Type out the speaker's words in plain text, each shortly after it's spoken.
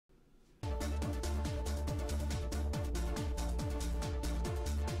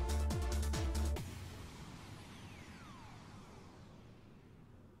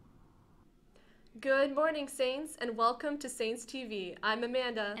Good morning, Saints, and welcome to Saints TV. I'm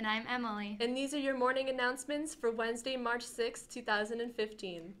Amanda. And I'm Emily. And these are your morning announcements for Wednesday, March 6,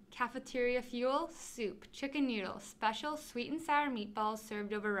 2015. Cafeteria fuel, soup, chicken noodles, special sweet and sour meatballs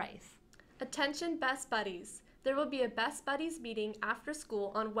served over rice. Attention, Best Buddies. There will be a Best Buddies meeting after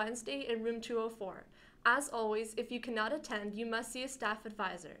school on Wednesday in room 204. As always, if you cannot attend, you must see a staff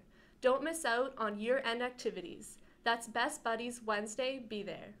advisor. Don't miss out on year-end activities. That's Best Buddies Wednesday. Be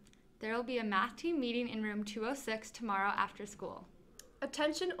there. There will be a math team meeting in room 206 tomorrow after school.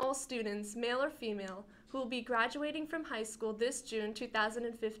 Attention all students, male or female, who will be graduating from high school this June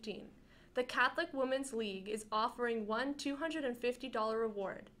 2015. The Catholic Women's League is offering one $250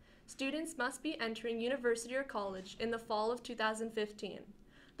 reward. Students must be entering university or college in the fall of 2015.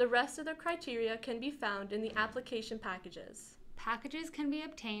 The rest of the criteria can be found in the application packages. Packages can be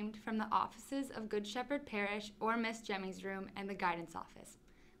obtained from the offices of Good Shepherd Parish or Miss Jemmy's room and the guidance office.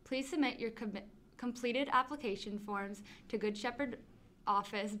 Please submit your completed application forms to Good Shepherd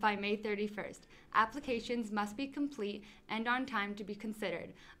office by May 31st. Applications must be complete and on time to be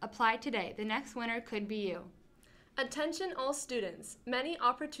considered. Apply today. The next winner could be you. Attention all students. Many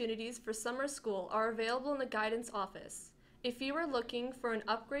opportunities for summer school are available in the guidance office. If you are looking for an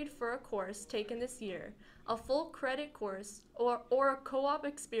upgrade for a course taken this year, a full credit course, or a co-op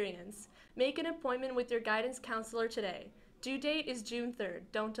experience, make an appointment with your guidance counselor today. Due date is June 3rd.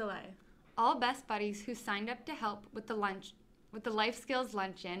 Don't delay. All Best Buddies who signed up to help with the Life Skills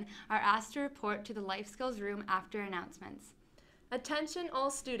Luncheon are asked to report to the Life Skills room after announcements. Attention all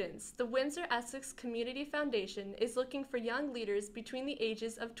students. The Windsor-Essex Community Foundation is looking for young leaders between the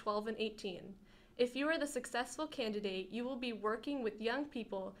ages of 12 and 18. If you are the successful candidate, you will be working with young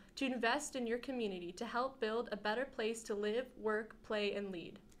people to invest in your community to help build a better place to live, work, play, and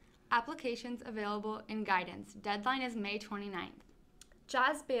lead. Applications available in guidance. Deadline is May 29th.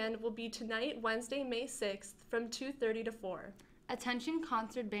 Jazz band will be tonight, Wednesday, May 6th, from 2:30 to 4. Attention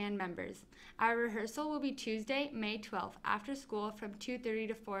concert band members. Our rehearsal will be Tuesday, May 12th, after school from 2:30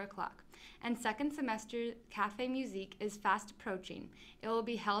 to 4 o'clock. And second semester Café Musique is fast approaching. It will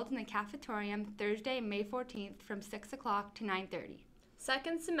be held in the cafetorium Thursday, May 14th from 6 o'clock to 9:30.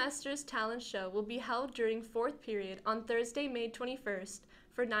 Second semester's talent show will be held during fourth period on Thursday, May 21st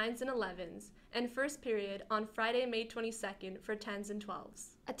for 9s and 11s, and first period on Friday, May 22nd for 10s and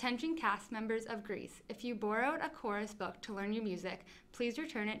 12s. Attention cast members of Grease. If you borrowed a chorus book to learn your music, please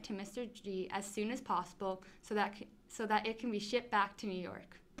return it to Mr. G as soon as possible so that it can be shipped back to New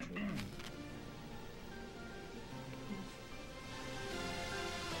York.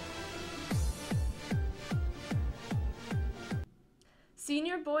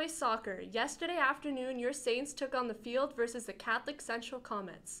 Senior boys soccer. Yesterday afternoon, your Saints took on the field versus the Catholic Central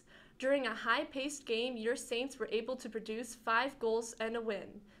Comets. During a high-paced game, your Saints were able to produce 5 goals and a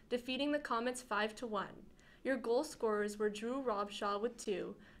win, defeating the Comets 5-1. Your goal scorers were Drew Robshaw with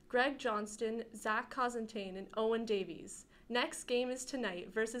 2, Greg Johnston, Zach Cosentine, and Owen Davies. Next game is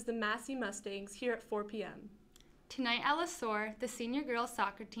tonight versus the Massey Mustangs here at 4 p.m. Tonight at LeSueur, the senior girls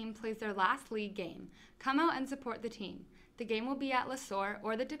soccer team plays their last league game. Come out and support the team. The game will be at LeSueur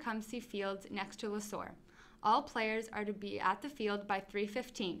or the Tecumseh Fields next to LeSueur. All players are to be at the field by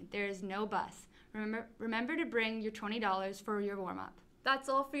 3:15. There is no bus. Remember to bring your $20 for your warm-up. That's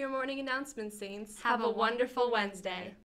all for your morning announcements, Saints. Have a wonderful Wednesday.